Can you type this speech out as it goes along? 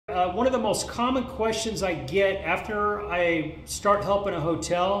one of the most common questions I get after I start helping a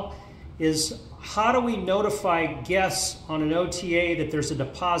hotel is, how do we notify guests on an OTA that there's a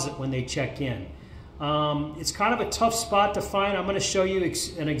deposit when they check in? It's kind of a tough spot to find. I'm going to show you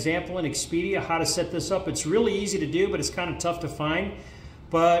an example in Expedia how to set this up. It's really easy to do, but it's kind of tough to find.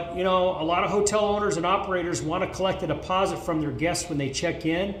 But you know, a lot of hotel owners and operators want to collect a deposit from their guests when they check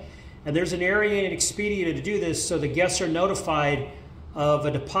in. And there's an area in Expedia to do this so the guests are notified of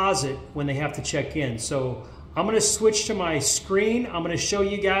a deposit when they have to check in. So I'm going to switch to my screen. I'm going to show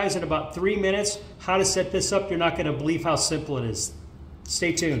you guys in about 3 minutes how to set this up. You're not going to believe how simple it is.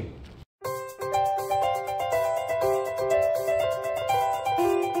 Stay tuned.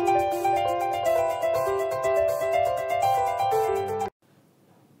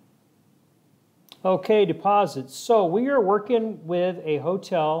 Okay, deposits. So we are working with a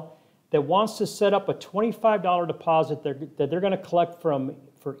hotel that wants to set up a $25 deposit that they're going to collect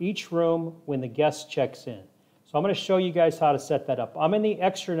for each room when the guest checks in. So I'm going to show you guys how to set that up. I'm in the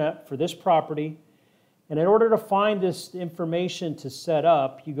extranet for this property, and in order to find this information to set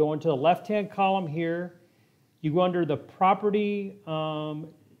up, you go into the left-hand column here, you go under the property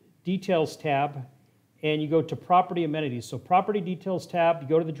details tab, and you go to property amenities. So property details tab, you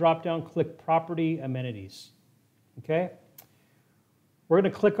go to the drop-down, click property amenities. Okay? We're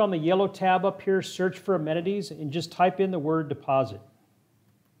going to click on the yellow tab up here, search for amenities, and just type in the word deposit.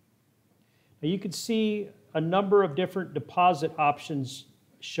 Now you can see a number of different deposit options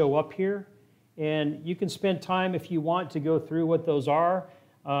show up here, and you can spend time if you want to go through what those are.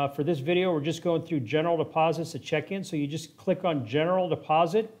 For this video, we're just going through general deposits to check in, so you just click on general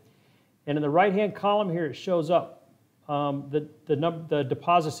deposit, and in the right-hand column here, it shows up the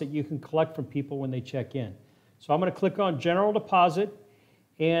deposits that you can collect from people when they check in. So I'm going to click on general deposit.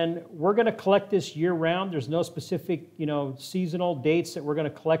 And we're going to collect this year-round. There's no specific, seasonal dates that we're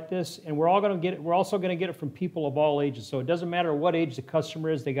going to collect this, and we're also going to get it from people of all ages. So it doesn't matter what age the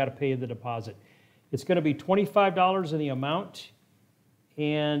customer is; they got to pay the deposit. It's going to be $25 in the amount,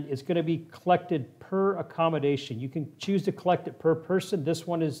 and it's going to be collected per accommodation. You can choose to collect it per person. This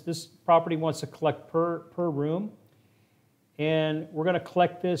property wants to collect per room, and we're going to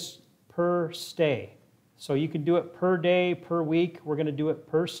collect this per stay. So you can do it per day, per week. We're going to do it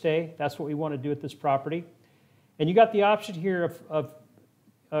per stay. That's what we want to do at this property. And you got the option here of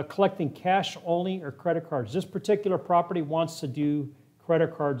collecting cash only or credit cards. This particular property wants to do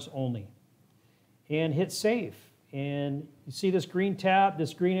credit cards only. And hit save. And you see this green tab,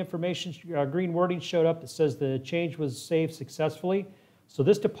 this green information, green wording showed up that says the change was saved successfully. So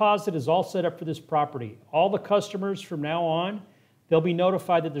this deposit is all set up for this property. All the customers from now on, they'll be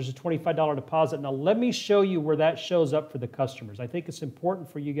notified that there's a $25 deposit. Now let me show you where that shows up for the customers. I think it's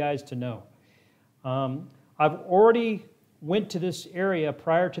important for you guys to know. I've already went to this area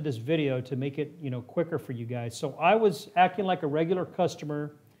prior to this video to make it quicker for you guys. So I was acting like a regular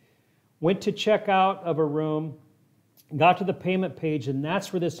customer, went to check out of a room, got to the payment page, and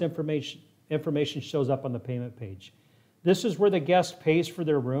that's where this information shows up on the payment page. This is where the guest pays for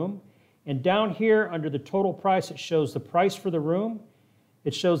their room. And down here under the total price, it shows the price for the room,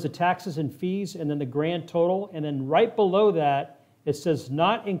 it shows the taxes and fees, and then the grand total. And then right below that, it says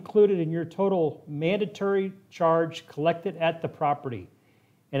not included in your total mandatory charge collected at the property.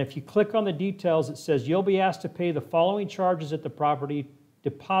 And if you click on the details, it says you'll be asked to pay the following charges at the property: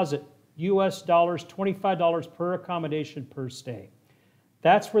 deposit, US dollars, $25 per accommodation per stay.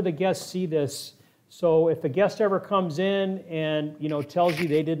 That's where the guests see this. So if a guest ever comes in and tells you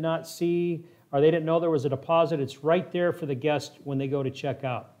they did not see or they didn't know there was a deposit, it's right there for the guest when they go to check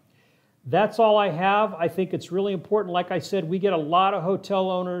out. That's all I have. I think it's really important. Like I said, we get a lot of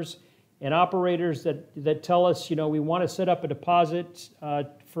hotel owners and operators that tell us, we want to set up a deposit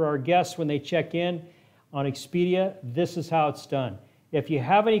for our guests when they check in on Expedia. This is how it's done. If you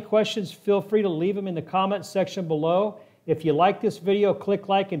have any questions, feel free to leave them in the comment section below. If you like this video, click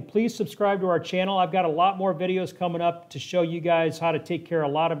like, and please subscribe to our channel. I've got a lot more videos coming up to show you guys how to take care of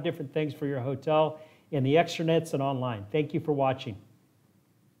a lot of different things for your hotel in the extranets and online. Thank you for watching.